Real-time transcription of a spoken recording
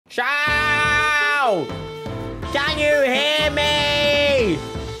Xiao! Can you hear me?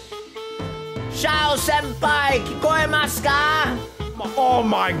 Xiao senpai, kikoemasu ka? Oh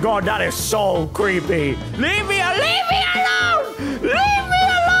my god, that is so creepy. Leave me alone! Leave me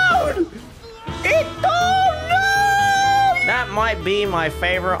alone! Ito, no! That might be my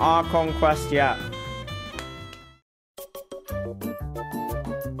favorite Archon quest yet.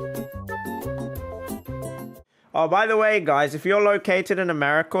 Oh, by the way, guys, if you're located in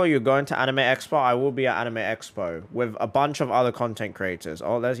America or you're going to Anime Expo, I will be at Anime Expo with a bunch of other content creators.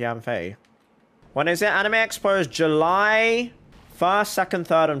 Oh, there's Yanfei. When is it? Anime Expo is July 1st, 2nd,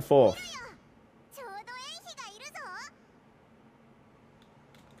 3rd, and 4th.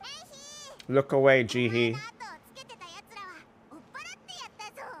 Look away, Jihi.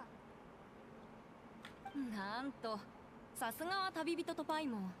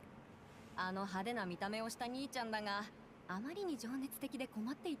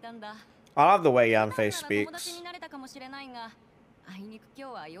 I love the way Yanfei speaks.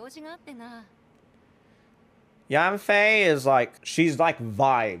 Yanfei is like, she's like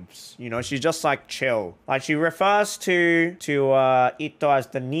vibes, you know, she's just like chill. Like she refers to Ito as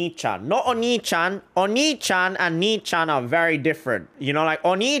the Ni-chan, not Oni-chan. Oni-chan and Ni-chan are very different. You know, like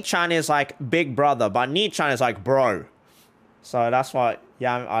Oni-chan is like big brother, but Ni-chan is like bro. So that's why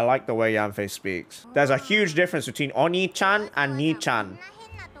I like the way Yanfei speaks. There's a huge difference between Oni-chan and Ni-chan.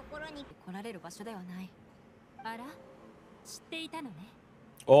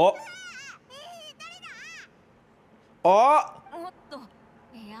 Oh. Oh!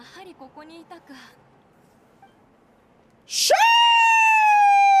 Sheesh!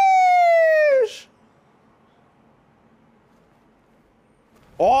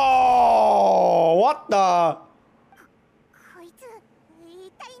 Oh! What the?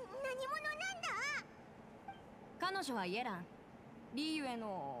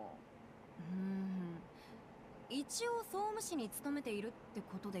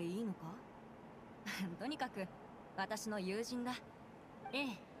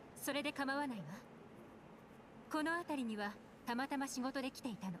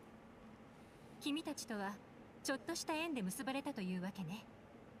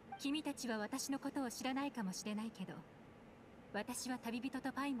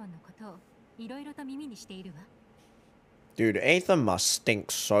 Dude, Aether must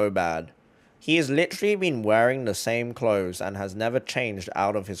stink so bad. He has literally been wearing the same clothes and has never changed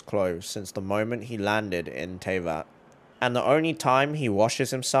out of his clothes since the moment he landed in Teyvat. And the only time he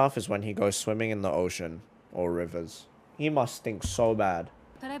washes himself is when he goes swimming in the ocean or rivers. He must stink so bad.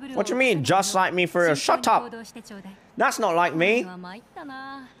 What do you mean, just like me for real? Shut up! That's not like me.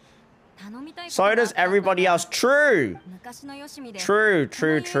 So does everybody else. True! True,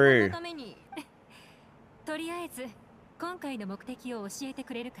 true, true.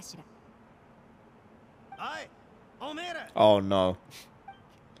 Oh no.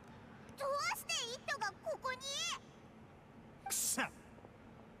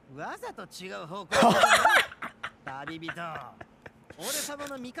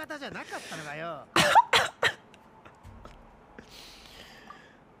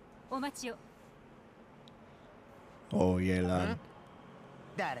 Oh yeah, lad.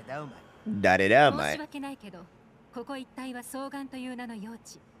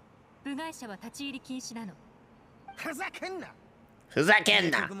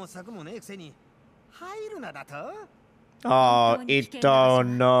 Oh, Ito,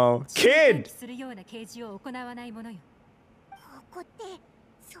 no. Kid!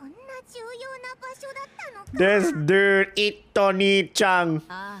 This dude, Ito Ni-chan.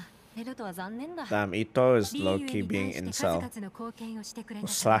 Damn, Ito is low-key being incel.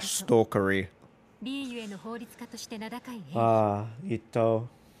 Slash stalkery. Ah, Ito.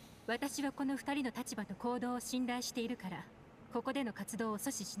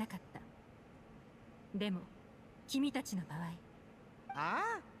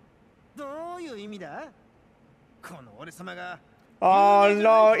 Oh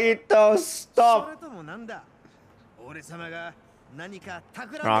no, Ito, stop!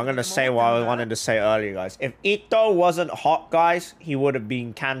 I'm gonna say what I wanted to say earlier, guys. If Ito wasn't hot, guys, he would have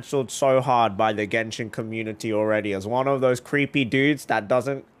been cancelled so hard by the Genshin community already as one of those creepy dudes that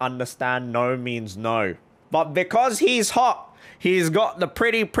doesn't understand no means no. But because he's hot, he's got the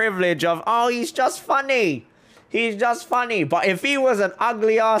pretty privilege of, oh, he's just funny. He's just funny. But if he was an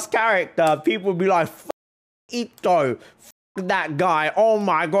ugly-ass character, people would be like, F Ito, F that guy. Oh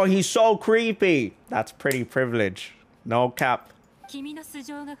my god, he's so creepy. That's pretty privilege. No cap.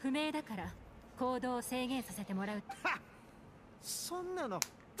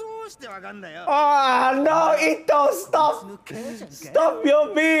 Oh no, Ito, stop! Stop,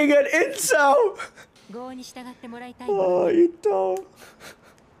 you're being an incel! Oh, Ito.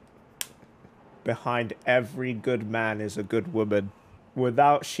 Behind every good man is a good woman.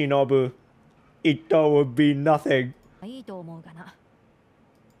 Without Shinobu, Ito would be nothing.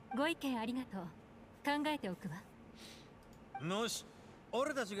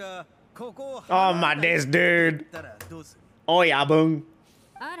 Oh my this dude. Oh yeah, boom.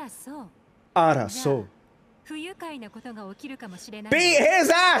 Araso. Beat his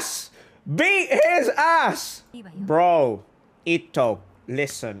ass! Beat his ass! Bro, Ito,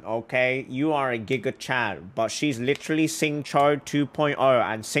 listen, okay? You are a Giga Chad, but she's literally Singcho 2.0,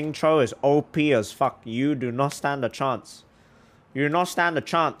 and Singcho is OP as fuck. You do not stand a chance. You do not stand a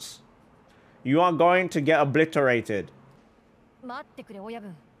chance. You are going to get obliterated.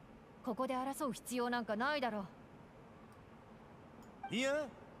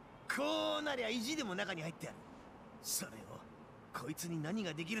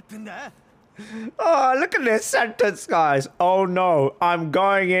 Oh, look at this sentence, guys. Oh no, I'm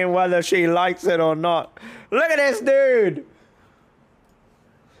going in whether she likes it or not. Look at this dude.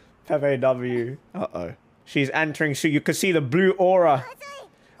 Pepe W. Uh-oh. She's entering, so you can see the blue aura.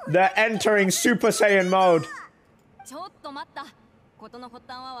 They're entering Super Saiyan mode.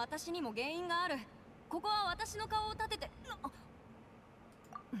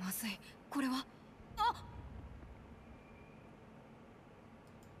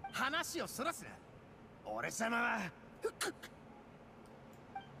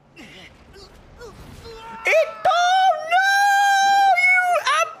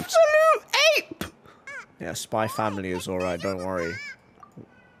 Ape! Yeah, Spy Family is alright, don't worry.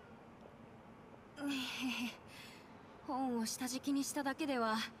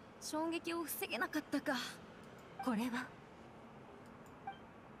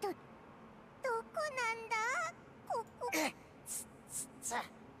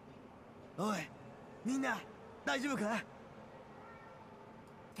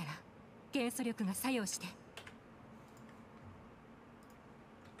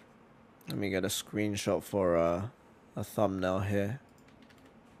 Let me get a screenshot for a thumbnail here.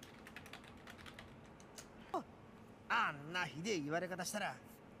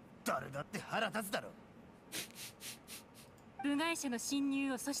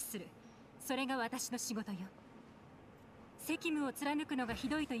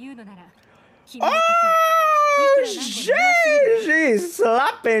 Oh, she's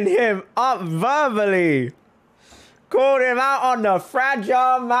slapping him up verbally. Called him out on the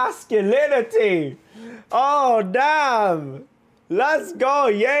fragile masculinity. Oh, damn. Let's go,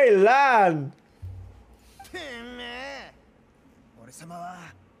 Ye Lan.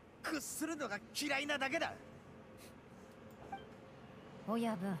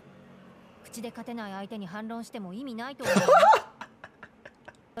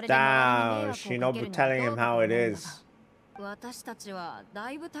 Damn, Shinobu telling him how it is.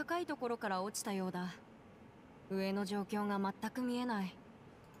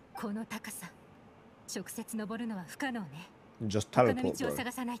 Just teleport, bro.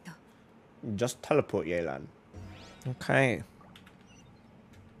 Just teleport, Yelan. Okay.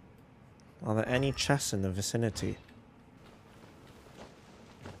 Are there any chests in the vicinity?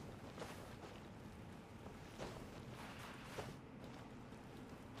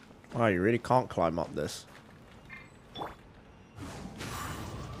 Oh, you really can't climb up this.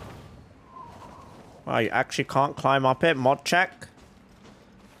 Oh, you actually can't climb up it? Mod check?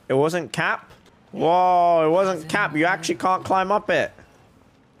 It wasn't cap? Whoa, it wasn't cap. You actually can't climb up it.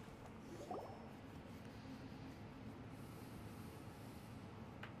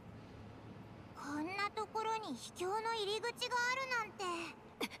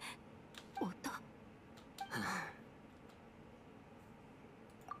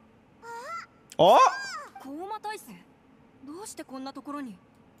 Oh!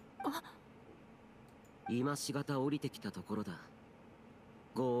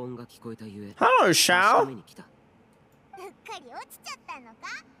 Hello, Xiao.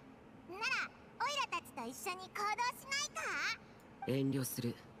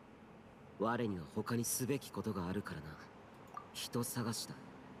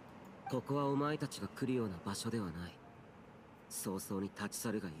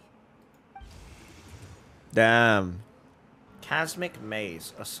 Damn. Cosmic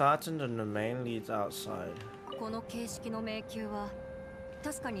Maze. Ascertained and the main leads outside.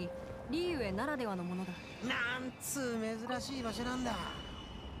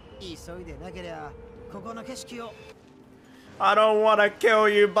 I don't want to kill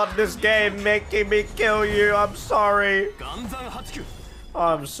you, but this game making me kill you. I'm sorry.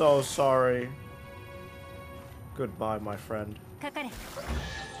 I'm so sorry. Goodbye, my friend.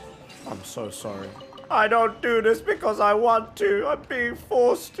 I'm so sorry. I don't do this because I want to. I'm being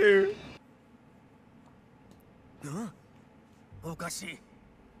forced to. Huh? おかしい。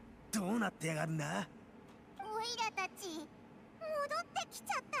どうなってやがるんだ? オイラたち戻ってきち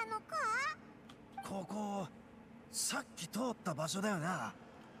ゃったのか? ここさっき通った場所だよな。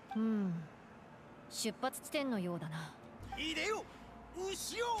出発地点のようだな。入れよ、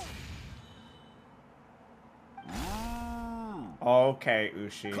牛を。Okay,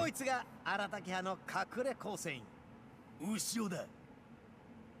 Ushi. こいつが荒滝派の隠れ構成員、牛尾だ。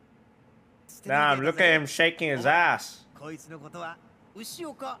Damn, look at him shaking his ass. こいつのことは牛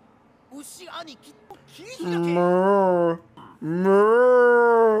尾か牛兄貴と切り開け。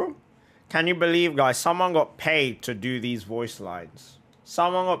Can you believe, guys, someone got paid to do these voice lines?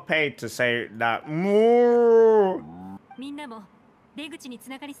 Someone got paid to say that. みんなも出口に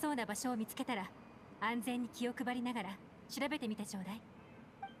繋がりそうな場所を見つけたら安全に気を配りながら調べてみてちょうだい。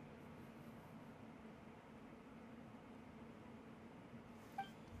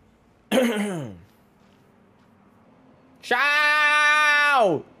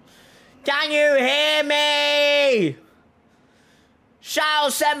Xiao! Can you hear me? Xiao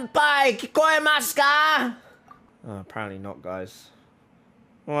senpai, kikoemasu ka? Oh, apparently not, guys.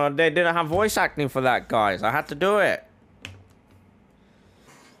 Well, they didn't have voice acting for that, guys. I had to do it.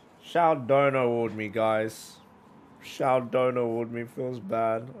 Xiao don't award me, guys. Xiao don't award me. Feels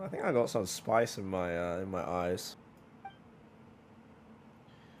bad. I think I got some spice in my eyes.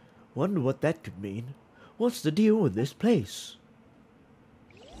 Wonder what that could mean. What's the deal with this place?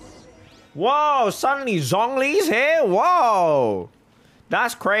 Whoa! Suddenly Zhongli's here? Whoa!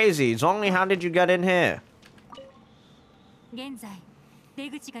 That's crazy. Zhongli, how did you get in here? 現在出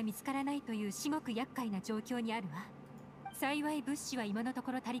口が見つからないという至極厄介な状況にあるわ。幸い物資は今のと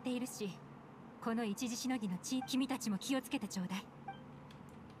ころ足りているし、この一時しのぎの地、君たちも気をつけてちょうだい。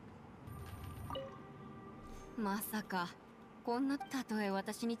まさかこんな、たとえ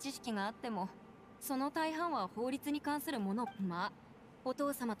私に知識があってもその大半は法律に関するもの。まあお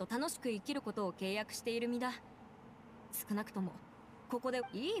父様と楽しく生きることを契約している身だ。少なくともここで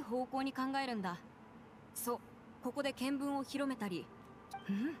いい方向に考えるんだ。そう、ここで見聞を広めたり。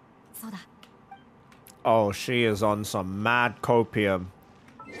そうだ。Oh, she is on some mad copium.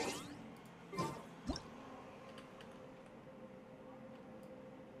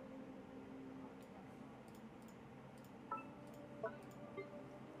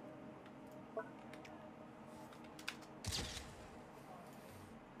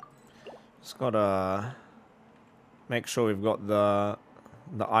 Just gotta make sure we've got the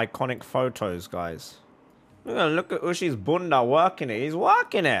iconic photos, guys. Look at Ushi's bunda working it. He's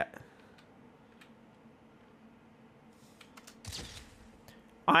working it.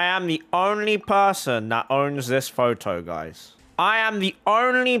 I am the only person that owns this photo, guys. I am the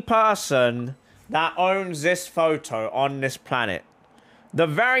only person that owns this photo on this planet. The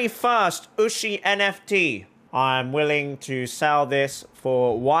very first Ushi NFT. I'm willing to sell this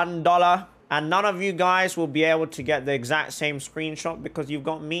for $1. And none of you guys will be able to get the exact same screenshot because you've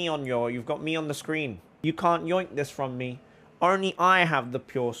got me on the screen. You can't yoink this from me. Only I have the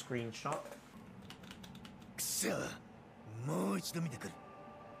pure screenshot. くそ、もう一度見てくる。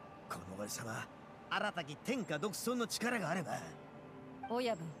この俺様、新たき天下独尊の力があれば。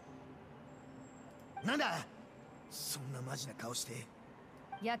親分。なんだ、そんなマジな顔して。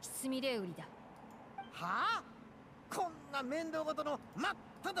焼きすみれ売りだ。はあ、こんな面倒ごとの真っ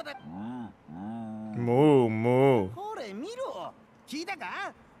只中。もう。ほれ見ろ、聞いた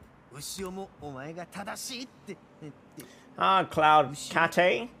か？牛尾もお前が正しいって。Ah, Cloud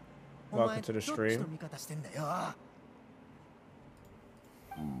Kate. Welcome to the stream. どっちの味方してんだよ。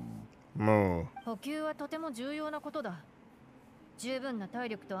もう。補給はとても重要なことだ。十分な体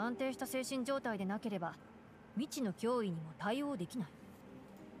力と安定した精神状態でなければ未知の脅威にも対応できない。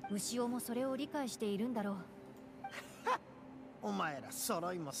牛尾もそれを理解しているんだろう。お前ら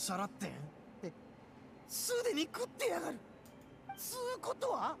揃いも揃ってんってすでに食ってやがる。つうこ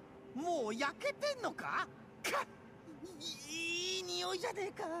とはもう焼けてんのか？いい匂いじゃね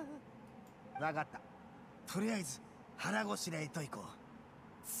えか。わかった。とりあえず腹ごしらえといこう。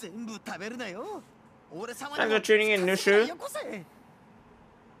全部食べるなよ。俺様にも tuning in, Nushu.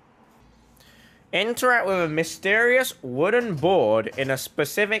 Interact with a mysterious wooden board in a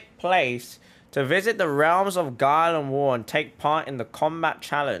specific place to visit the realms of Guile and War and take part in the combat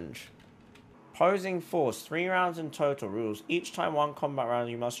challenge. Opposing force, 3 rounds in total. Rules: each time one combat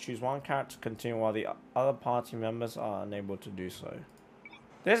round, you must choose one character to continue while the other party members are unable to do so.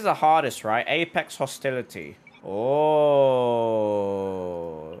 This is the hardest, right? Apex Hostility. Oh.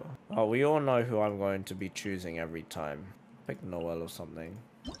 Oh, we all know who I'm going to be choosing every time. Pick Noel or something.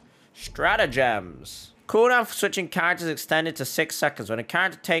 Stratagems. Cooldown for switching characters extended to 6 seconds. When a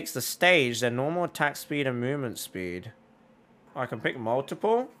character takes the stage, their normal attack speed and movement speed. I can pick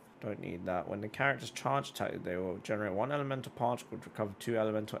multiple. Don't need that. When the character's charge attack, they will generate 1 elemental particle to recover 2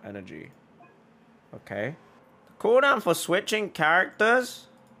 elemental energy. Okay. Cooldown for switching characters?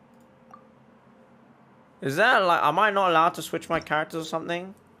 Is that like, am I not allowed to switch my characters or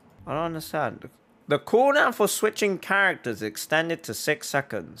something? I don't understand. The cooldown for switching characters extended to 6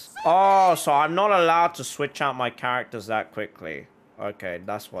 seconds. Oh, so I'm not allowed to switch out my characters that quickly. Okay,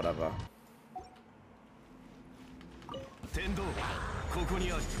 that's whatever.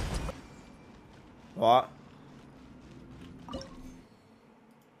 What?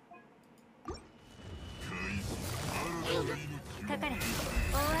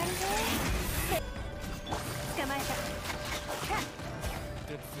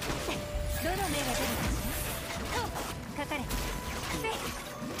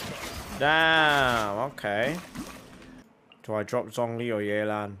 Damn, okay. Do I drop Zhongli or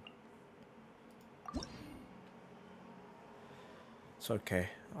Yelan? It's okay.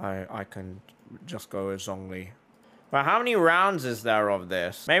 I can just go with Zhongli. But how many rounds is there of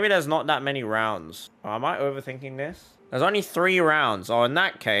this? Maybe there's not that many rounds. Oh, am I overthinking this? There's only 3 rounds. Oh, in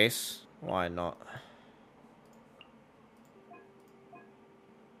that case, why not?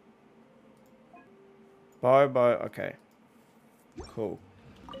 Bobo, okay. Cool.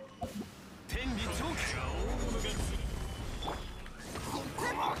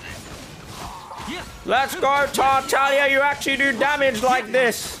 Let's go, Tartaglia! You actually do damage like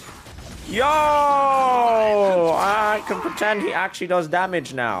this! Yo! I can pretend he actually does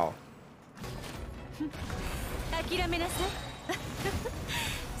damage now.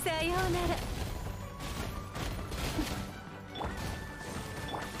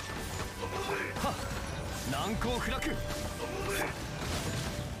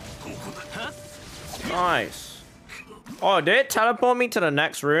 Nice. Oh, did it teleport me to the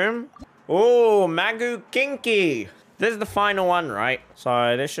next room? Oh, Magu Kinky. This is the final one, right?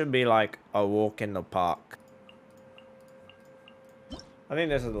 So this should be like a walk in the park. I think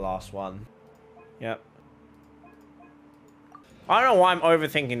this is the last one. Yep. I don't know why I'm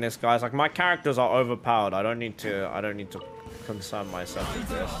overthinking this, guys. Like, my characters are overpowered. I don't need to concern myself with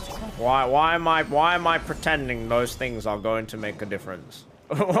this. Why am I pretending those things are going to make a difference?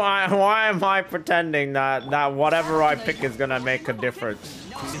 why am I pretending that whatever I pick is gonna make a difference?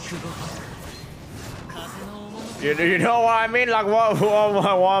 You know what I mean? Like, what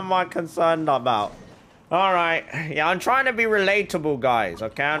am I concerned about? Alright. Yeah, I'm trying to be relatable, guys.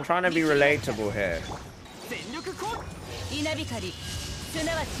 Okay, I'm trying to be relatable here.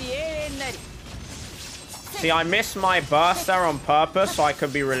 See, I missed my burst there on purpose so I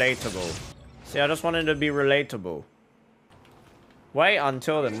could be relatable. See, I just wanted to be relatable. Wait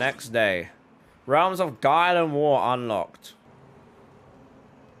until the next day. Realms of Guile and War unlocked.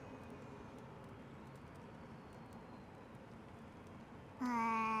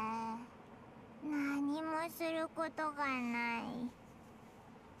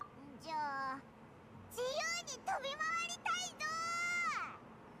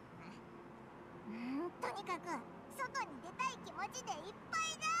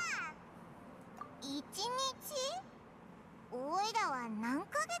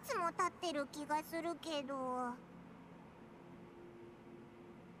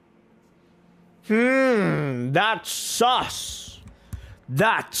 That's sus.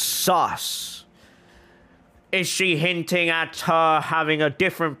 That's sus. Is she hinting at her having a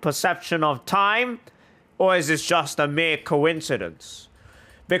different perception of time? Or is this just a mere coincidence?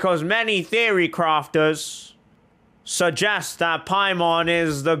 Because many theory crafters suggest that Paimon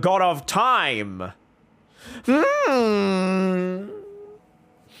is the god of time.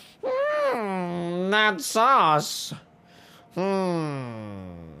 That's sus.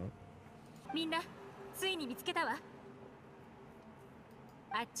 みんなついに見つけたわ。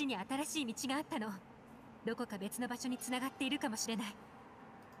あっちに新しい道があったの。どこか別の場所に繋がっているかもしれない。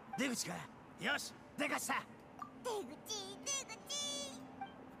出口か。よし、出かした。出口。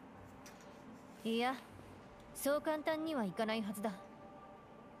いや、そう簡単にはいかないはずだ。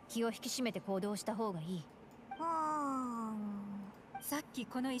気を引き締めて行動した方がいい。さっき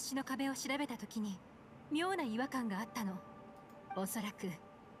この石の壁を調べた時に妙な違和感があったの。おそらく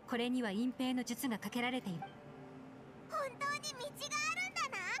これには隠蔽の術がかけられている。本当に道があるんだ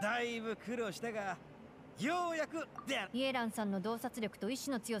な。だいぶ苦労したが、ようやくで。イエランさんの洞察力と意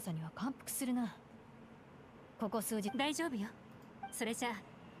志の強さには感服するな。ここ数日大丈夫よ。それじゃあ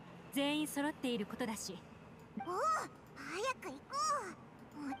全員揃っていることだし、おお、早く行こ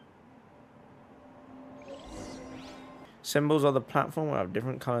う。 Symbols of the platform will have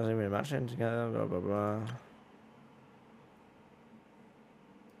different colors and we match them together, blah blah blah.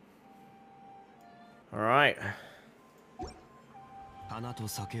 Alright. I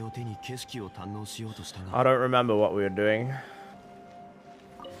don't remember what we were doing.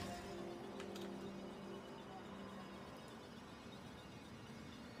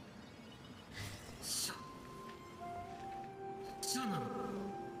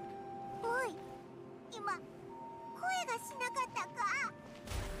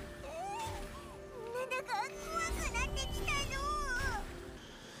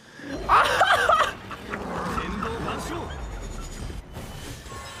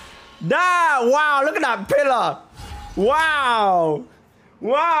 Nah, wow, look at that pillar. Wow.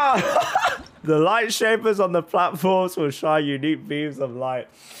 Wow. The light shapers on the platforms will shine unique beams of light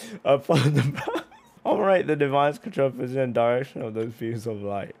upon the operate the device control position and direction of those beams of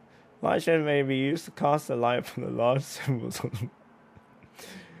light. Light shapers may be used to cast the light from the large symbols on the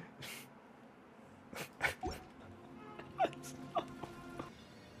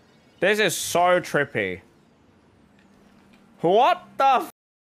This is so trippy. What the f?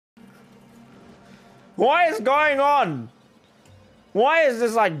 What is going on? Why is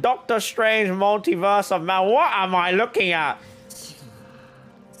this like Doctor Strange multiverse of man? What am I looking at?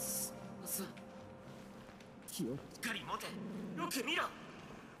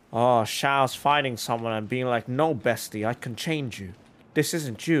 Oh, Xiao's fighting someone and being like, no, bestie, I can change you. This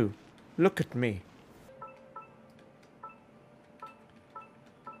isn't you. Look at me.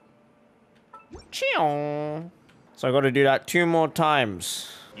 Cheong. So I got to do that 2 more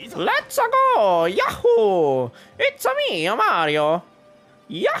times. Let's go! Yahoo! It's me, Mario.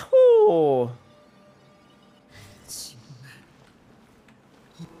 Yahoo!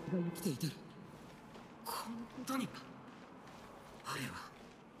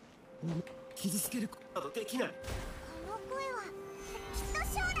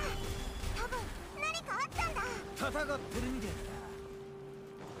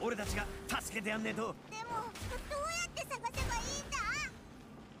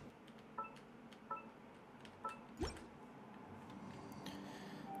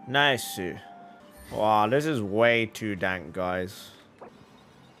 Nice. Wow, this is way too dank, guys.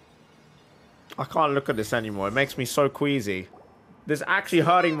 I can't look at this anymore. It makes me so queasy. This is actually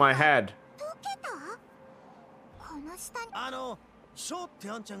hurting my head.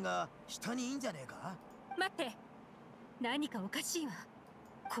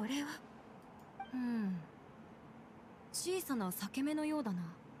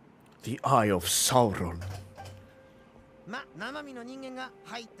 The Eye of Sauron. ま、生身の人間が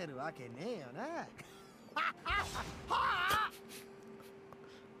入ってるわけねえよな。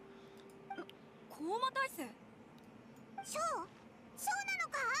コーマ大生。ショーなの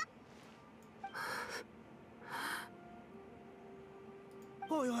か？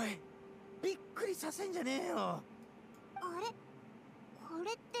おいおい、びっくりさせんじゃねえよ。あれ、こ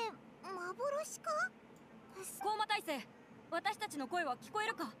れって幻か？コーマ大生、私たちの声は聞こえ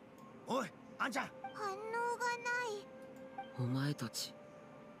るか？おい、あんちゃん。反応がない。お前たち。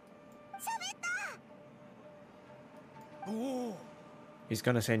喋った。おお。He's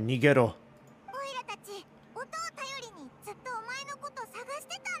gonna say 逃げろ。オイラたち、音を頼りにずっとお前のこと探し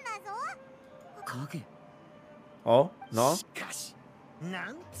てたんだぞ。影。Oh? No? しかし、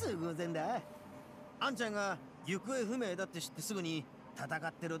なんつう偶然だ。あんちゃんが行方不明だって知ってすぐに戦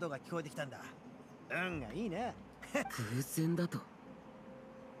ってる音が聞こえてきたんだ。運がいいね。偶然だと。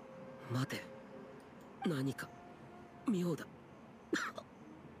待て。何か。妙だ。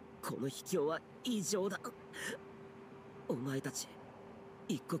この秘境は異常だ。お前たち、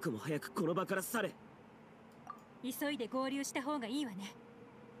一刻も早くこの場から去れ。急いで合流した方がいいわね。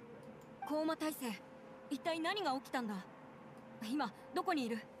コーマ大生、一体何が起きたんだ？今どこにい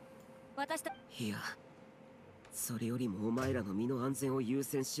る？私た。いや、それよりもお前らの身の安全を優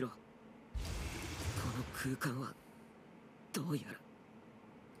先しろ。この空間はどうや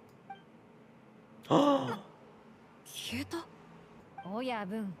ら。消えた。親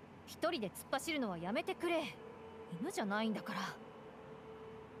分、一人で突っ走るのはやめてくれ。犬じゃないんだから。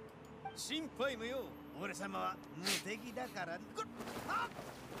心配無用。俺様は無敵だから。あ、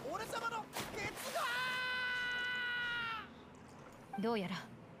俺様のケツが。どうやら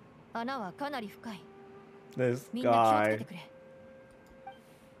穴はかなり深い。This みんな気をつけ guy. てくれ。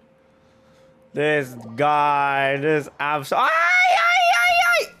This guy. This abs. Ay, ay,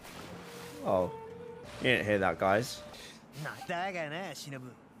 ay, ay! Oh. You didn't hear that, guys. だがな、忍。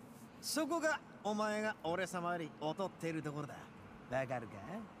そこがお前が俺様より劣っているところだ。わかるか？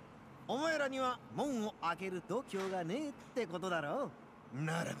お前らには門を開ける度胸がねえってことだろう。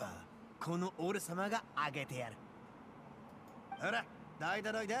ならばこの俺様が開けてやる。ほら、どい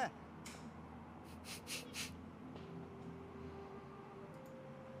たどいた。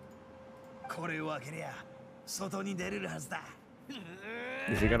これを開けりゃ外に出れるはずだ。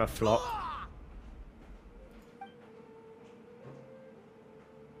Is he gonna flop?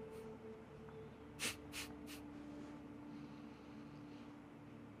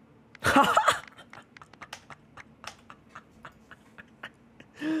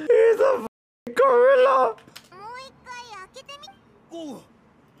 He's a gorilla. もう一回開けてみ。おう、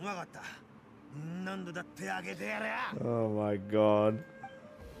わかった。何度だって開けてやれや。 Oh my god.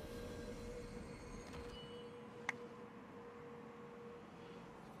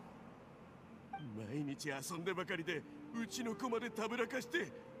 毎日遊んでばかりでうちの子までたぶらかして。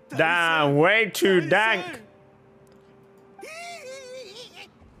 Damn, way too dank.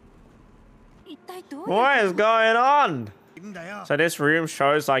 一体どういう What is going on? いいんだよ。 So this room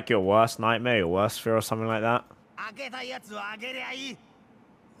shows like your worst nightmare, your worst fear or something like that? 開けたやつを開けりゃいい。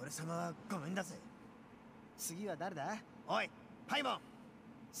俺様はごめんだぜ。次は誰だ？おい、パイモン。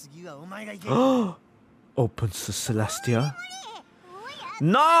次はお前が行け。 Opens to Celestia.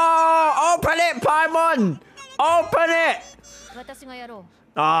 No! Open it, Paimon! Open it! 私がやろ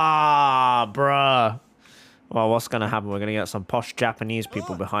Ah, bruh. Well, what's gonna happen? We're gonna get some posh Japanese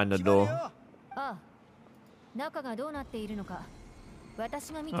people behind the door. う。ああ、中がどうなっているのか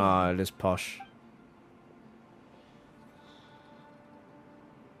私が見てる。 Ah, it is posh.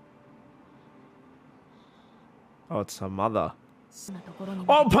 Oh, it's her mother. そんなところに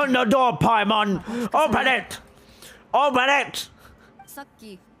Open the door, Paimon! Open it! Open it! さっ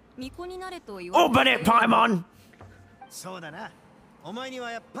き巫女になれと言われ Open it, Paimon! そうだな。お前に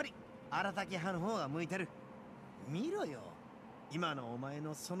はやっぱり荒滝派の方が向いてる。見ろよ。今のお前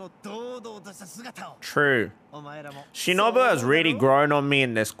のその堂々とした姿を。 True. お前らも。 Shinobu has really grown on me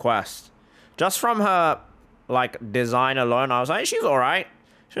in this quest. Just from her, like, design alone, I was like, she's alright.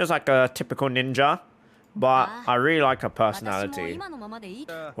 She was like a typical ninja. But I really like her 私も personality. 今のままでいい。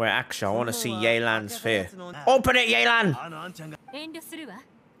 Wait, actually, I want to see Yelan's fear. Open it, Yelan! あのあんちゃんが。遠慮するわ。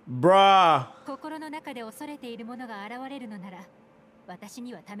 Bruh. 心の中で恐れているものが現れるのなら私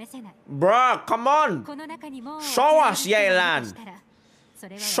には試せない。 Bruh, come on! この中にも Show us, Yelan!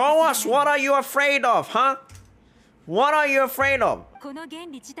 Show us what are you afraid of, huh? What are you afraid of? この原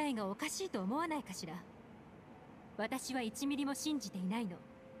理自体がおかしいと思わないかしら。私は1ミリも信じていないの。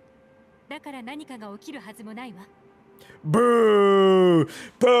だから何かが起きるはずもないわ。 Boo!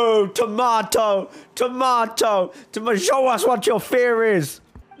 Boo! Tomato! Tomato! Show us what your fear is!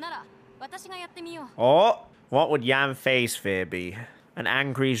 なら私がやってみよう。 Oh, what would Yanfei's fear be? An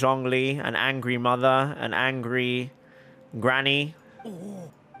angry Zhongli, an angry mother, an angry granny?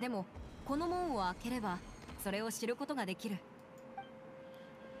 でもこの門を開ければそれを知ることができる。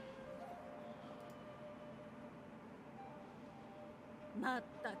まっ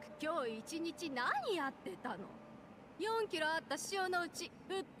たく今日一日何やってたの。4キロあった塩のうち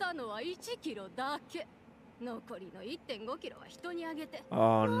売ったのは1キロだけ。残りの1.5キロは人にあげて。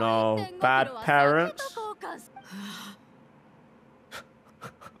 Oh no, 1.5 bad キロは parents. 酒と交換す。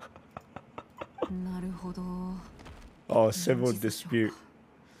なるほど。 Oh, civil dispute.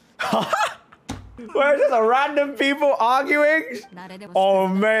 Where just a random people arguing? 誰でも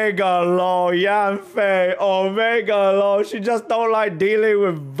Omega Law, Yanfei, Omega Law. She just don't like dealing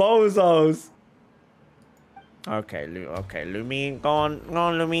with bozos. Okay, okay, Lumine, go on,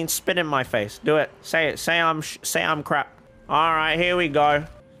 Lumine, spit in my face. Do it. Say it. Say I'm crap. All right, here we go.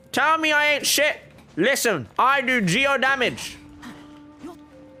 Tell me I ain't shit. Listen, I do geo damage.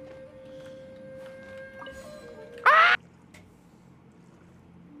 Ah!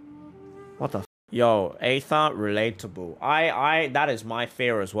 What the f? Yo, Aether, relatable. That is my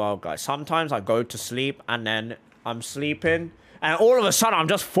fear as well, guys. Sometimes I go to sleep and then I'm sleeping and all of a sudden I'm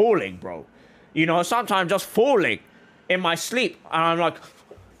just falling, bro. You know, sometimes just falling in my sleep and I'm like,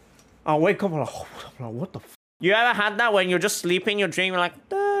 I wake up and I'm like, what the f? You ever had that when you're just sleeping, you're dreaming like,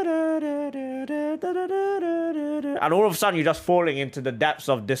 and all of a sudden you're just falling into the depths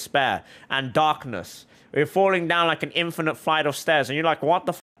of despair and darkness. You're falling down like an infinite flight of stairs and you're like, what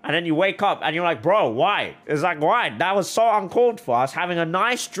the f? And then you wake up and you're like, bro, why? It's like, why? That was so uncalled for. I was having a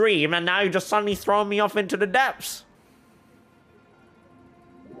nice dream and now you just suddenly throwing me off into the depths.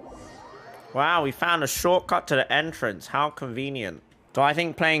 Wow, we found a shortcut to the entrance. How convenient. Do I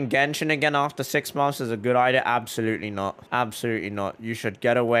think playing Genshin again after 6 months is a good idea? Absolutely not. Absolutely not. You should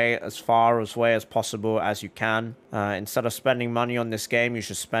get away as far away as possible as you can. Instead of spending money on this game, you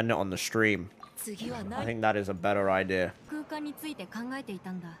should spend it on the stream. I think that is a better idea. 空間について考えてい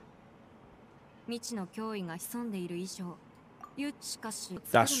たんだ。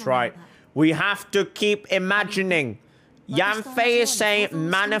That's right. We have to keep imagining. Yanfei is saying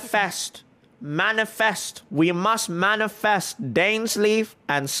manifest. Manifest. We must manifest Dainsleif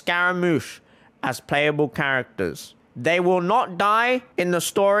and Scaramouche as playable characters. They will not die in the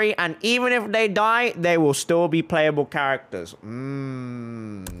story, and even if they die, they will still be playable characters.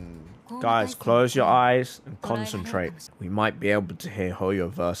 Guys, close your eyes and concentrate. We might be able to hear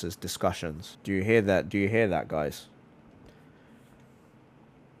HoYoverse's discussions. Do you hear that? Do you hear that, guys?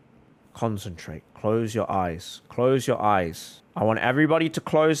 Concentrate. Close your eyes. Close your eyes. I want everybody to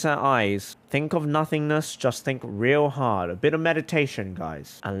close their eyes. Think of nothingness. Just think real hard. A bit of meditation,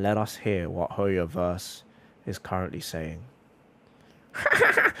 guys. And let us hear what HoYoverse is currently saying.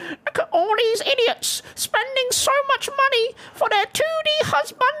 Look at all these idiots spending so much money for their 2D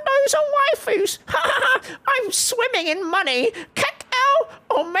husbandos and waifus. I'm swimming in money. Cacao,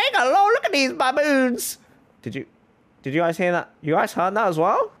 omega, lol. Look at these baboons. Did you guys hear that? You guys heard that as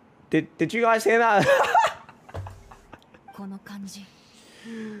well? Did you guys hear that?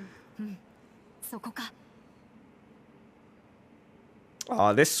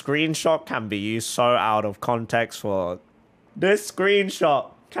 Oh, this screenshot can be used so out of context for... This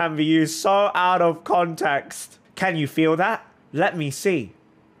screenshot can be used so out of context. Can you feel that? Let me see.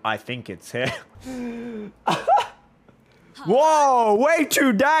 I think it's here. Whoa, way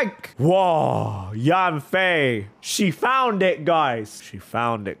too dank. Whoa, Yanfei. She found it, guys. She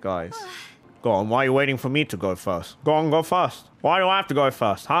found it, guys. Go on, why are you waiting for me to go first? Go on, go first. Why do I have to go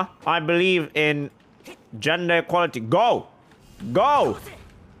first, huh? I believe in gender equality. Go. Go.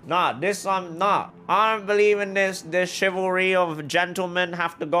 Nah, this I'm not. I don't believe in this chivalry of gentlemen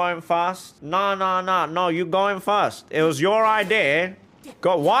have to go in first. No, you go in first. It was your idea.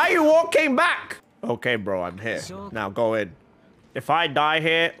 Go. Why are you walking back? Okay, bro, I'm here. Now go in. If I die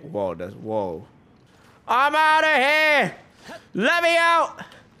here, whoa. I'm out of here. Let me out.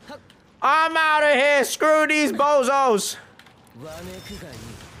 I'm out of here. Screw these bozos.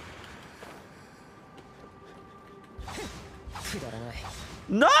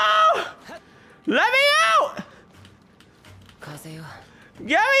 No! Let me out! Get me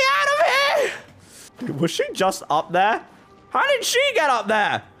out of here! Dude, was she just up there? How did she get up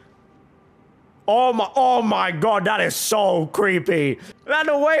there? Oh my god, that is so creepy. And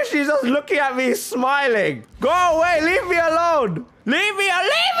the way she's just looking at me smiling. Go away, leave me alone. Leave me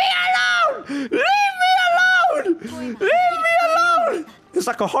alone! Leave me alone! Leave me alone! It's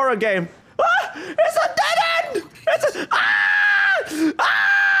like a horror game. Ah, it's a dead end! It's a...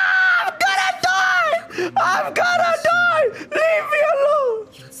 I'm gonna die! I'm gonna die! Leave me alone!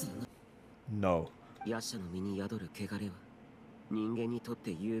 No. ヤシャの身に宿る汚れは人間にとっ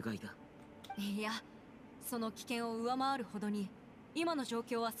て有害だ。いや、その危険を上回るほどに今の状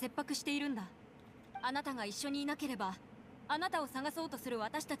況は切迫しているんだ。あなたが一緒にいなければ、あなたを探そうとする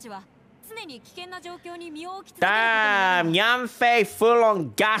私たちは常に危険な状況に身を置き続けることになる。Damn, Yanfei full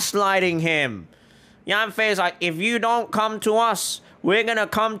on gaslighting him. Yanfei's like, if you don't come to us, we're gonna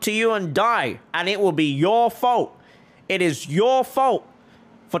come to you and die. And it will be your fault. It is your fault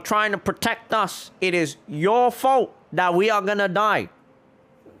for trying to protect us. It is your fault that we are gonna die.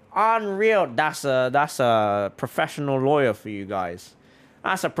 Unreal. That's a professional lawyer for you guys.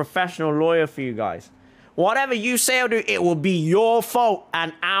 That's a professional lawyer for you guys. Whatever you say or do, it will be your fault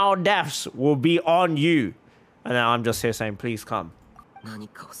and our deaths will be on you. And then I'm just here saying, please come.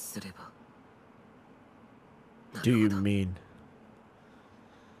 Do you mean?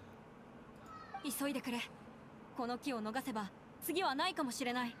 急いでくれ。この木を逃せば次はないかもし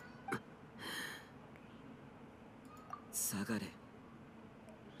れない。下がれ。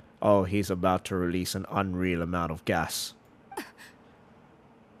 Oh, he's about to release an unreal amount of gas.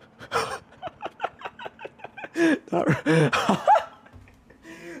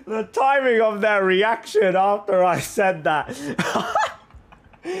 The timing of their reaction after I said that.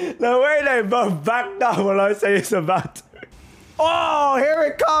 The way they both backed up when I say it's about to. Oh, here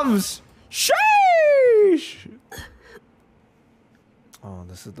it comes. Sheesh. Oh,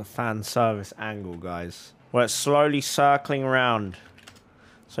 this is the fan service angle, guys. Where it's slowly circling around.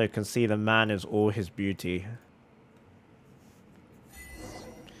 So you can see the man is all his beauty.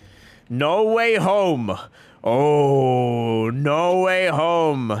 No Way Home. Oh, No Way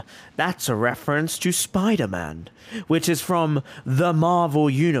Home. That's a reference to Spider-Man, which is from the Marvel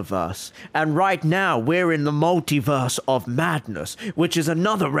Universe. And right now, we're in the Multiverse of Madness, which is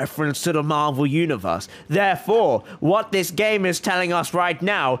another reference to the Marvel Universe. Therefore, what this game is telling us right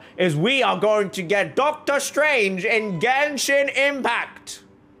now is we are going to get Doctor Strange in Genshin Impact.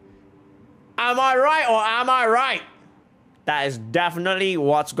 Am I right or am I right? That is definitely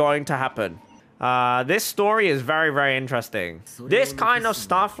what's going to happen. This story is very, very interesting. This kind of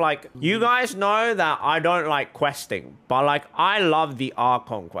stuff, like, you guys know that I don't like questing, but like, I love the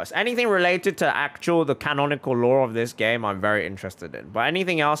Archon quest. Anything related to the canonical lore of this game, I'm very interested in. But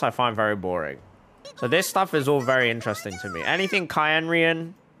anything else, I find very boring. So this stuff is all very interesting to me. Anything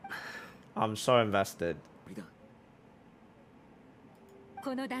Kyenrian, I'm so invested.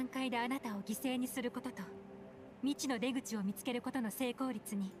 この段階であなたを犠牲にすることと未知の出口を見つけることの成功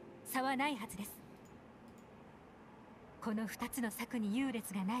率に差はないはずです。この2つの策に優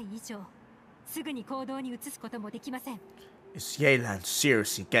劣がない以上、すぐに行動に移すこともできません。Is Yelan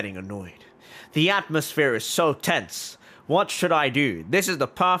seriously getting annoyed? The atmosphere is so tense. What should I do? This is the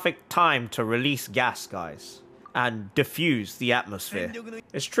perfect time to release gas, guys, and diffuse the atmosphere.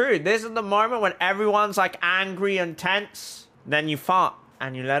 It's true. This is the moment when everyone's like angry and tense. Then you fart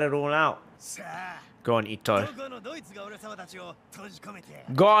and you let it all out. Go on, Ito.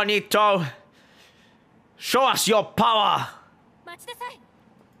 Go on, Ito. Show us your power.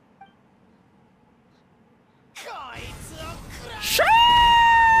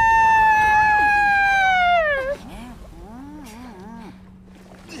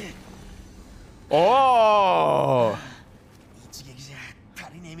 Oh.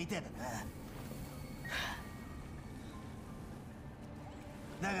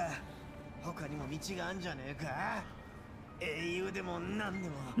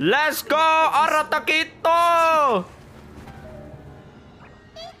 Let's go, Aratakito!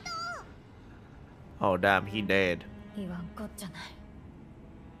 Oh damn, he dead.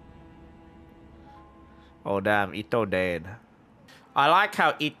 Oh damn, Ito dead. I like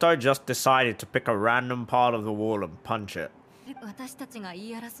how Ito just decided to pick a random part of the wall and punch it.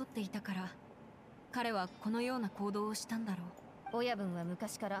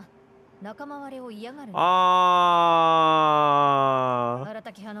 Ito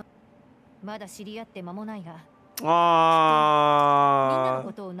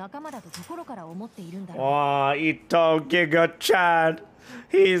Giga Chad.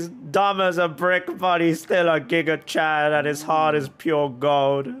 He's dumb as a brick, but he's still a Giga Chad, and his heart is pure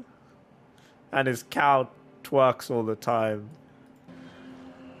gold. And his cow twerks all the time.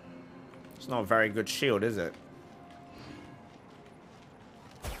 It's not a very good shield, is it?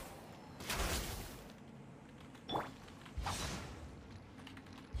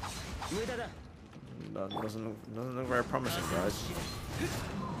 Doesn't look very promising, guys.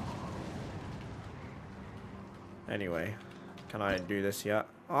 Anyway, can I do this yet?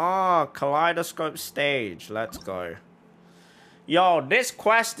 Ah, kaleidoscope stage. Let's go. Yo, this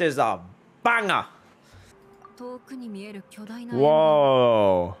quest is a banger.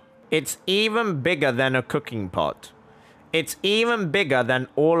 Whoa. It's even bigger than a cooking pot. It's even bigger than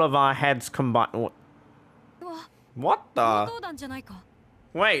all of our heads combined. What the?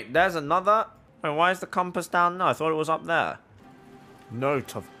 Wait, there's another? Wait, why is the compass down there? I thought it was up there.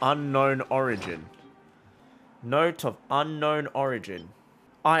 Note of unknown origin. Note of unknown origin.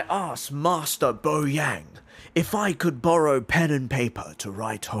 I asked Master Bo Yang if I could borrow pen and paper to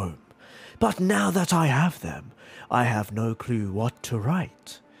write home. But now that I have them, I have no clue what to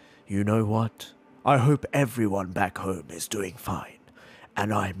write. You know what? I hope everyone back home is doing fine.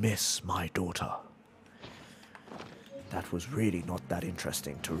 And I miss my daughter. That was really not that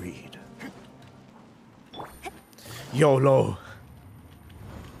interesting to read. YOLO.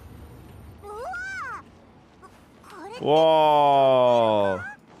 Whoa.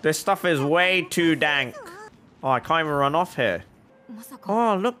 This stuff is way too dank. Oh, I can't even run off here.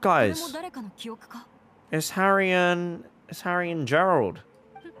 Oh, look, guys. It's Harry and Gerald.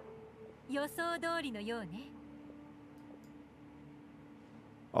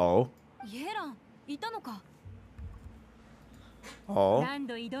 Oh. Oh.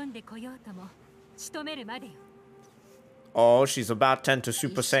 Oh, she's about to enter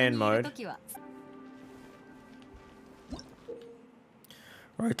Super Saiyan mode.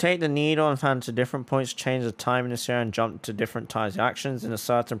 Rotate the needle and fan to different points, change the time in this area and jump to different times. The actions in a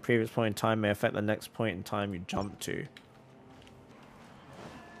certain previous point in time may affect the next point in time you jump to.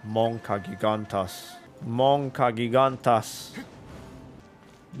 Monka Gigantas. Monka Gigantas.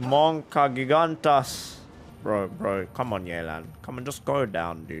 Monka Gigantas. Bro, come on, Yelan. Come on, just go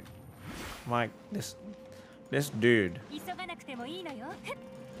down, dude. Like, this dude.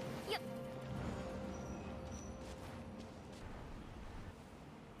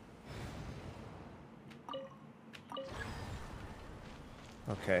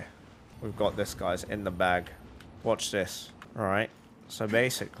 Okay, we've got this, guys, in the bag. Watch this. Alright, so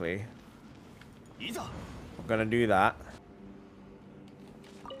basically, we're gonna do that.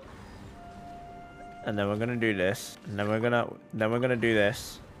 And then we're gonna do this. And then we're gonna do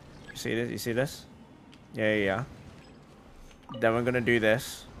this. See this? You see this? Yeah, yeah, yeah. Then we're gonna do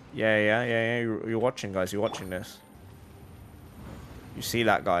this. Yeah, yeah, yeah, yeah. You're watching, guys. You're watching this. You see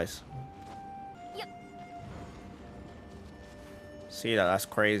that, guys? Yep. See that? That's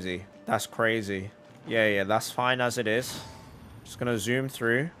crazy. That's crazy. Yeah, yeah. That's fine as it is. Just gonna zoom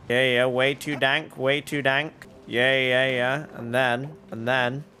through. Yeah, yeah. Way too dank. Way too dank. Yeah, yeah, yeah. And then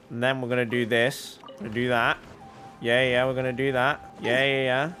we're gonna do this. We're gonna do that. Yeah, yeah. We're gonna do that. Yeah, yeah,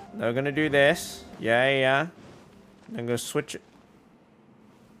 yeah. Then we're gonna do this. Yeah, yeah. Then I'm gonna switch it.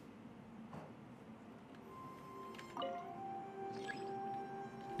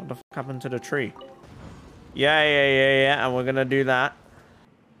 What the fuck happened to the tree? Yeah, yeah, yeah, yeah. And we're gonna do that.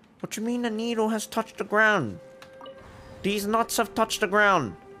 What do you mean the needle has touched the ground? These nuts have touched the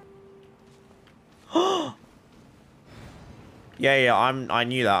ground. Yeah, yeah, I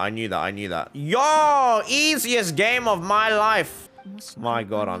knew that. Yo, easiest game of my life. My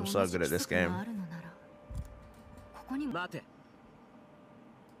god, I'm so good at this game. 待て。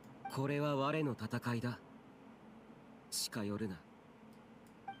これは我の戦いだ。近寄るな。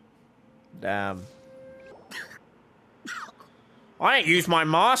 Damn. I didn't use my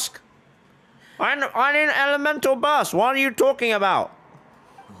mask. I didn't elemental burst. What are you talking about?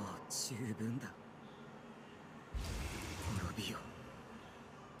 十分だ。滅びよ。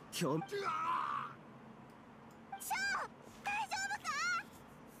今日。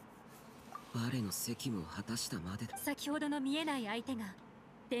我の責務を果たしたまでだ。先ほどの見えない相手が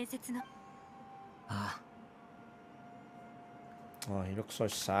伝説の。ああ。 Oh, he looks so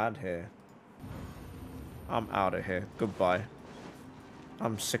sad here. I'm out of here. Goodbye.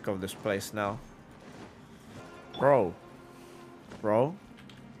 I'm sick of this place now. Bro. Bro.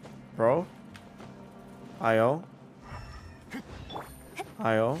 Bro. Io.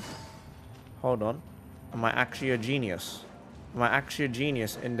 Io. Hold on. Am I actually a genius? Am I actually a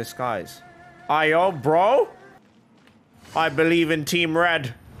genius in disguise? Io, bro? I believe in Team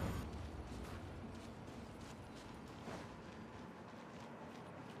Red.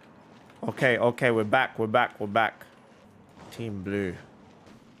 Okay, okay, we're back. Team Blue.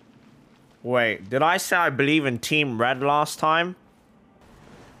 Wait, did I say I believe in Team Red last time?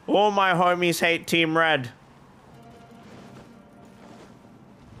 All my homies hate Team Red.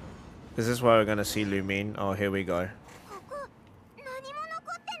 Is this where we're gonna see Lumine? Oh, here we go.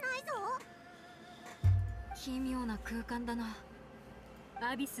 奇妙な空間だな。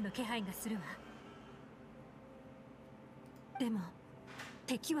アビスの気配がするわ。でも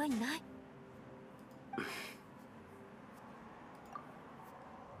敵はいない。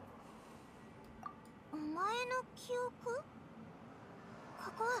お前の記憶？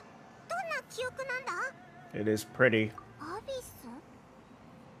ここはどんな記憶なんだ？ It is pretty. アビス？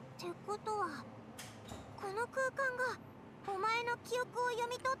ってことはこの空間がお前の記憶を読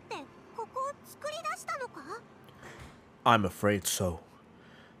み取ってここを作り出したのか？ I'm afraid so.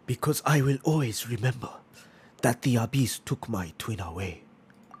 Because I will always remember that the Abyss took my twin away.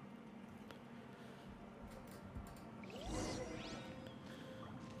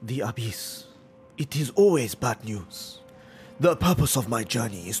 The Abyss. It is always bad news. The purpose of my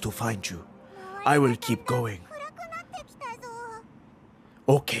journey is to find you. I will keep going.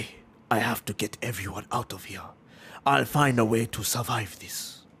 Okay, I have to get everyone out of here. I'll find a way to survive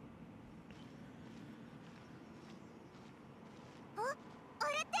this.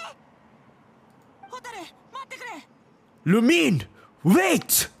 Lumine!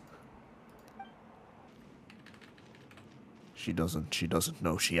 Wait! She doesn't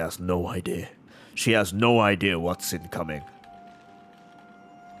know. She has no idea. She has no idea what's incoming.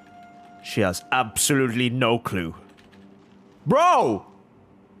 She has absolutely no clue. Bro!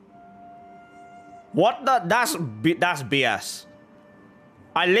 What the? That's BS.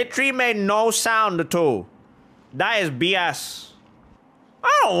 I literally made no sound at all. That is BS.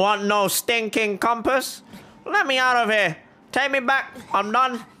 I don't want no stinking compass. Let me out of here. Take me back. I'm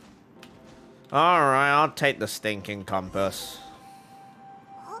done. Alright, I'll take the stinking compass.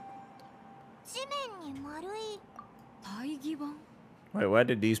 Wait, where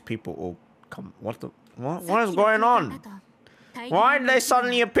did these people all come? What is going on? Why did they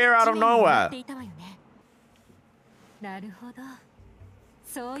suddenly appear out of nowhere? なるほど。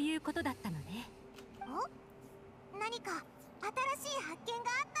そういうことだったのね。お？何か新しい発見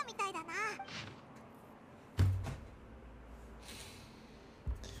があったみたいだな。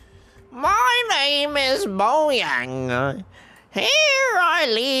My name is Boyang. Here I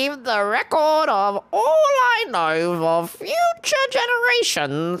leave the record of all I know for future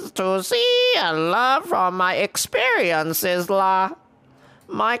generations to see and learn from my experiences, la.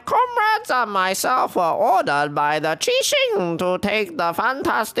 My comrades and myself were ordered by the Qixing to take the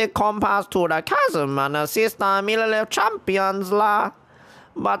fantastic compass to the chasm and assist the Millilith champions, la.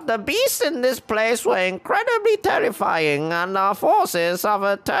 But the beasts in this place were incredibly terrifying, and our forces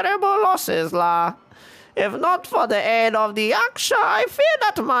suffered terrible losses, la. If not for the aid of the Yaksha, I fear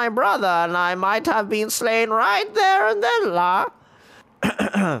that my brother and I might have been slain right there and then, la.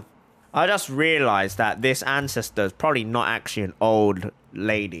 I just realized that this ancestor is probably not actually an old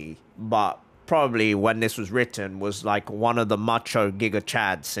lady, but probably when this was written was like one of the macho Giga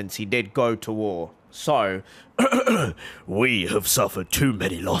Chads, since he did go to war. So, we have suffered too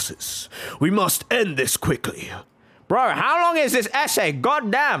many losses. We must end this quickly. Bro, how long is this essay?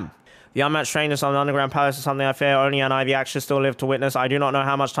 God damn! The unmatched strangers on the underground palace is something I fear only and I, the Yaksha, still live to witness. I do not know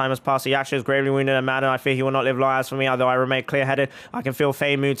how much time has passed. The Yaksha is gravely wounded and mad, and I fear he will not live long. As for me, although I remain clear-headed, I can feel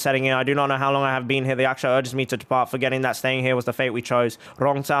Fey mood setting in. I do not know how long I have been here. The Yaksha urges me to depart, forgetting that staying here was the fate we chose.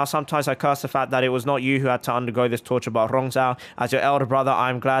 Rong Zhao, sometimes I curse the fact that it was not you who had to undergo this torture, but Rong Zhao, as your elder brother, I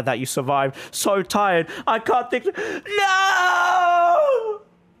am glad that you survived. So tired, I can't think. No!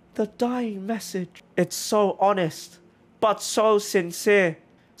 The dying message. It's so honest, but so sincere.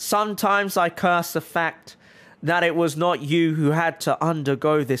 Sometimes I curse the fact that it was not you who had to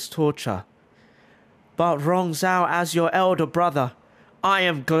undergo this torture. But Rong Zhao, as your elder brother, I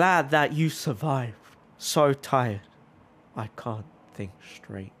am glad that you survived. So tired, I can't think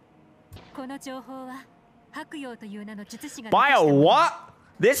straight. By a what?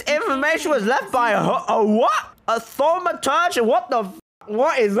 This information was left by a what? A thaumaturge? What the f?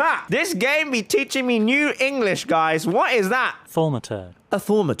 What is that? This game be teaching me new English, guys. What is that? Thaumaturge. A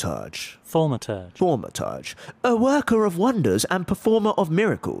thaumaturge. Thaumaturge. Thaumaturge. A worker of wonders and performer of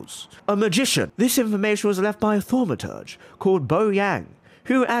miracles. A magician. This information was left by a thaumaturge called Bo Yang,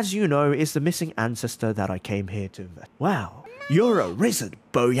 who, as you know, is the missing ancestor that I came here to invest. Wow. You're a wizard,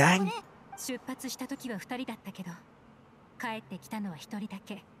 Bo Yang.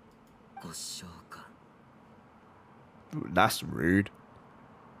 That's rude.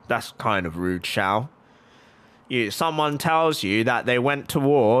 That's kind of rude, Xiao. Someone tells you that they went to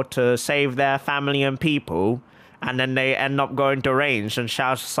war to save their family and people, and then they end up going to range, and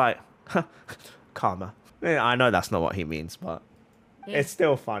Xiao's just like, karma. Yeah, I know that's not what he means, but it's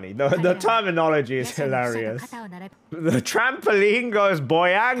still funny. The terminology is hilarious. The trampoline goes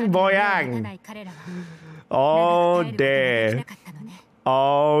boyang, boyang. Oh dear.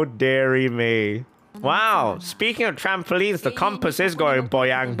 Oh dearie me. Wow, speaking of trampolines, the compass is going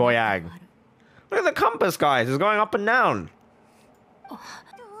boyang, boyang. Look at the compass, guys. It's going up and down.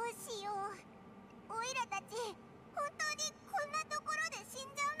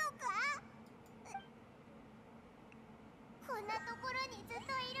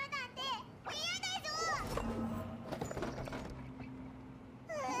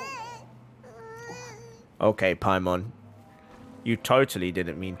 Okay, Paimon. You totally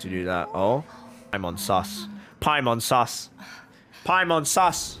didn't mean to do that. Oh? Paimon sus. Paimon sus. Paimon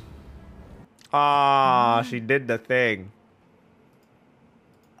sus. Ah, she did the thing.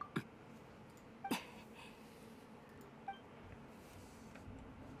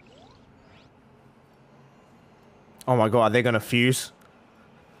 Oh my god, are they gonna fuse?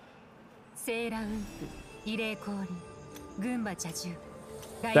 They're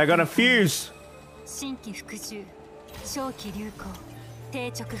gonna fuse!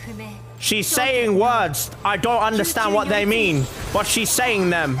 She's saying words. I don't understand what they mean, but she's saying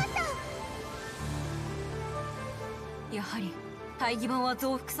them.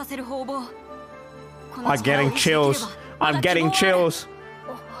 I'm getting chills. I'm getting chills.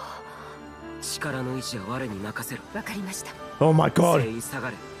 Oh my god.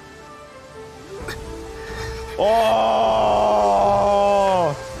 Oh!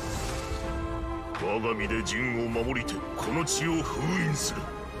 Oh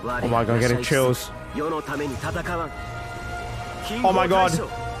my god, getting chills. Oh my god.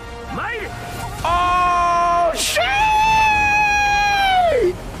 Oh shit!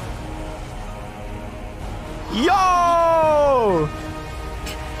 Yo!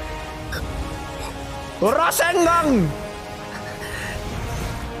 Rasengan!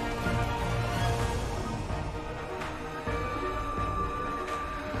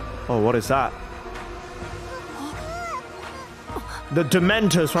 Oh, what is that? The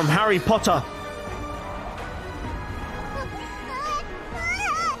Dementors from Harry Potter.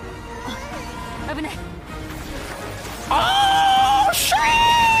 Oh shit!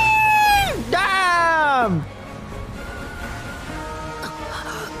 Damn!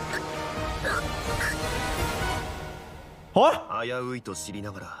 Huh? 危ういと知り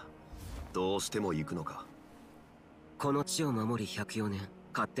ながらどうしても行くのか。この地を守り104年。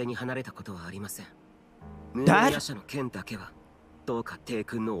勝手に離れたことはありません。 Dad? ムーン社の件だけはどうか帝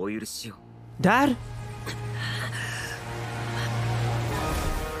君のお許しを。 Dad?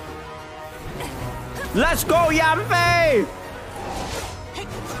 Let's go, Yamfei!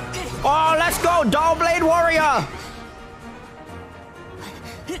 Oh, let's go, Dollblade Warrior!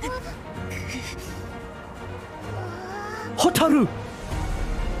 Hotaru!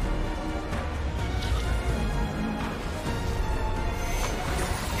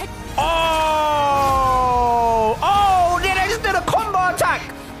 Oh! Oh, they just did a combo attack!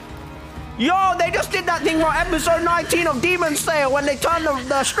 Yo, they just did that thing from episode 19 of Demon Slayer when they turned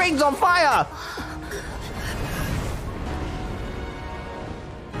the strings on fire!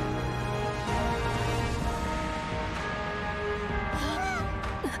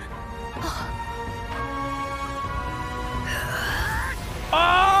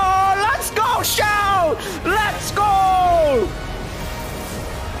 Oh, let's go, Xiao! Let's go!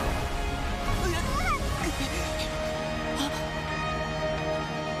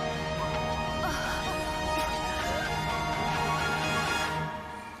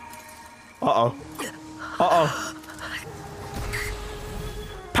 Uh-oh. Uh-oh.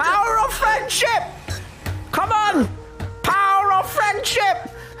 Power of friendship! Come on! Power of friendship!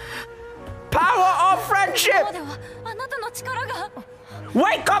 Power of friendship!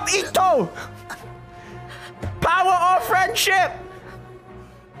 Wake up, Ito! Power of friendship!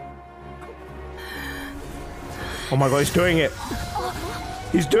 Oh my god, he's doing it.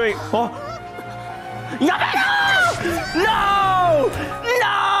 He's doing... Oh! Yamero! No!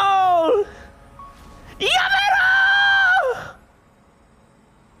 No! Yamero!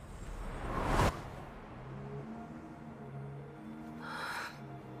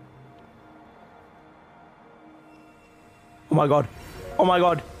 Oh my god. Oh my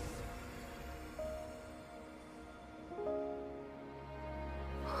god.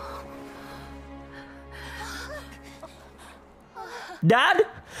 Dad?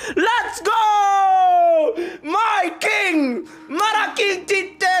 Let's go! My king! Maraking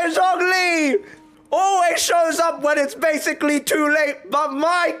Tite Zhongli! Always shows up when it's basically too late, but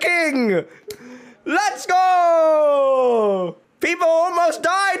my king! Let's go! People almost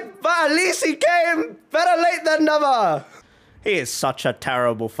died, but at least he came! Better late than never! He is such a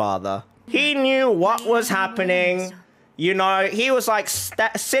terrible father. He knew what was happening. You know, he was like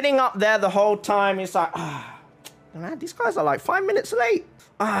sitting up there the whole time. He's like, man, these guys are like 5 minutes late.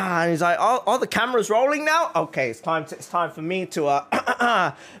 And he's like, oh, the camera's rolling now? Okay, it's time for me to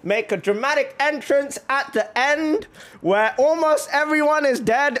make a dramatic entrance at the end where almost everyone is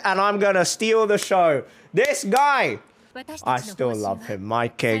dead and I'm gonna steal the show. This guy, I still love him, my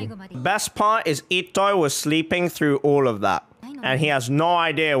king. Best part is Ito was sleeping through all of that. And he has no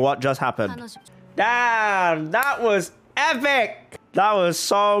idea what just happened. Damn, that was epic. That was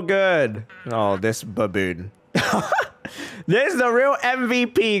so good. Oh, this baboon. This is the real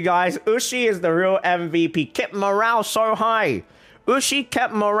MVP, guys. Ushi is the real MVP. Kept morale so high. Ushi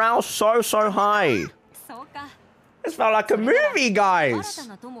kept morale so high. This felt like a movie, guys.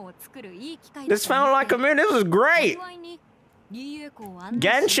 This felt like a movie. This was great.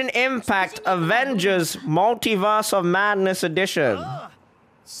 Genshin Impact Avengers Multiverse of Madness Edition.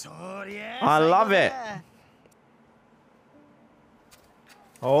 I love it.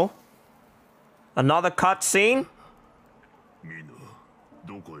 Oh. Another cutscene?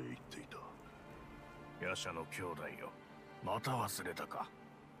 どこへ行っていた？ヤシャの兄弟よ。また忘れたか。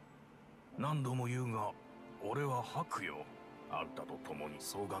何度も言うが、俺は白よ。あんたと共に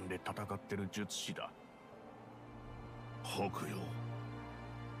双眼で戦ってる術師だ。白よ。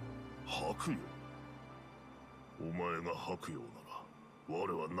白よ。お前が白よなら、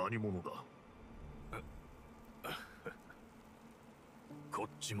我は何者だ。こっ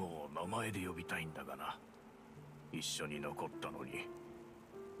ちも名前で呼びたいんだがな。一緒に残ったのに。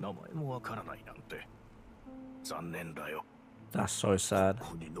 名前もわからないなんて残念だよ。 That's so sad.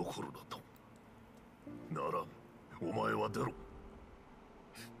 ここに残るだと。ならん、お前は出ろ。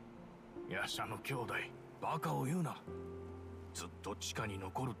ヤシャの兄弟、バカを言うな。ずっと地下に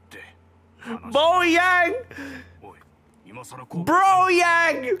残るって。Bo Yang! Bro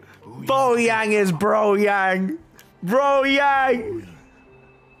Yang! Bo Yang is Bro Yang! Bro Yang!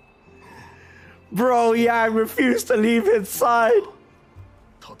 Bro Yang refused to leave his side.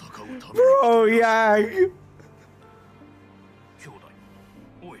 Bro Yang!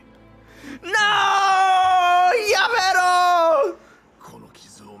 No! Yamero! この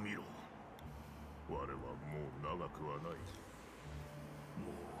傷を見ろ。我はもう長くはない。も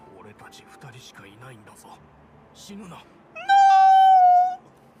う俺たち二人しかいないんだぞ。死ぬな。No!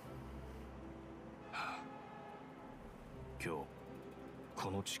 今日こ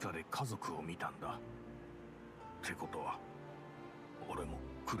の地下で家族を見たんだ。ってことは俺も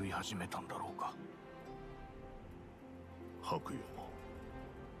狂い始めたんだろうか。白夜、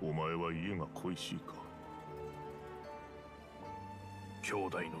お前は家が恋しいか。兄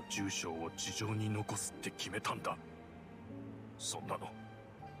弟の住所を地上に残すって決めたんだ。そんなの、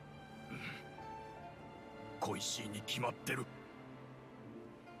恋しいに決まってる。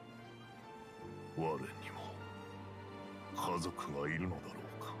我にも家族がいるのだろ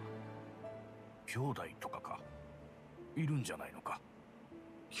うか。兄弟とかか、いるんじゃないのか。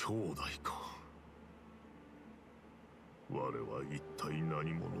兄弟か。我は一体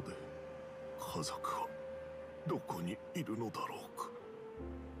何者で、家族はどこにいるのだろうか。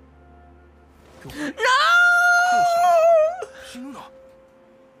どうしたの？死ぬな。も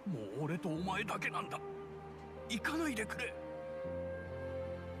う俺とお前だけなんだ。行かないでくれ。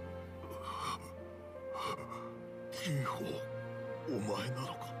金宝、お前なの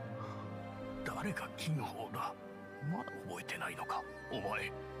か。誰が金宝だ。まだ覚えてないのか、お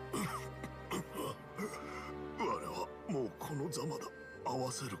前。我はもうこのざまだ。合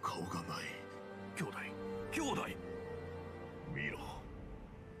わせる顔がない。兄弟、兄弟。見ろ、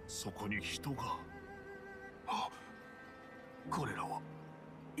そこに人が。あ、彼らは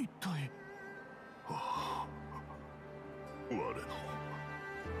一体。ああ、我の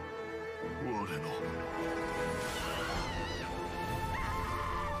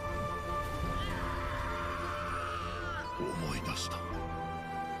思い出した。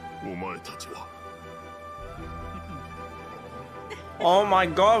お前たちは。Oh my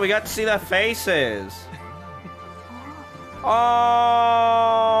god, we got to see their faces. 我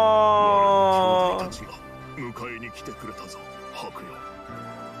Oh. の兄弟たちが迎えに来てくれたぞ、白夜。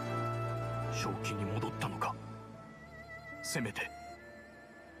正気に戻ったのか。せめ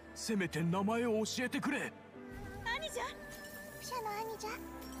て名前を教えてくれ。兄じゃ。フシャの兄じゃ。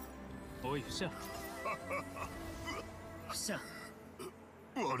おいフシャ。フシャ。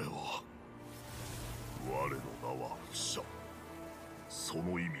我の名はフシャ。そ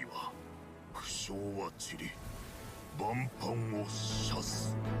の意味は、不祥は散り、万般を射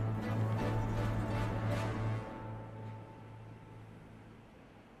す。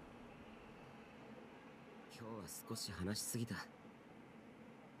今日は少し話しすぎた。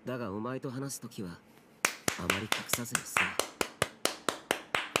だがお前と話すときはあまり隠さずにさ。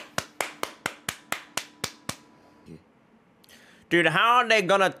Dude, how are they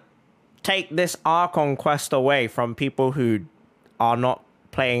gonna take this Archon quest away from people who are not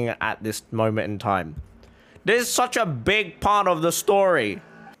playing at this moment in time? This is such a big part of the story.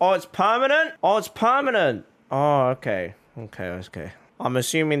 Oh, it's permanent? Oh, it's permanent. Oh, okay. Okay. I'm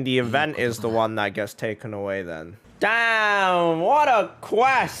assuming the event is the one that gets taken away then. Damn, what a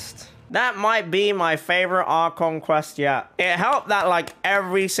quest. That might be my favorite Archon quest yet. It helped that like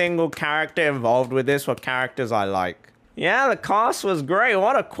every single character involved with this were characters I like. Yeah, the cast was great.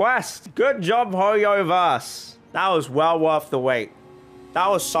 What a quest. Good job, HoYoverse. That was well worth the wait. That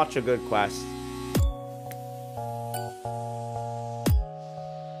was such a good quest.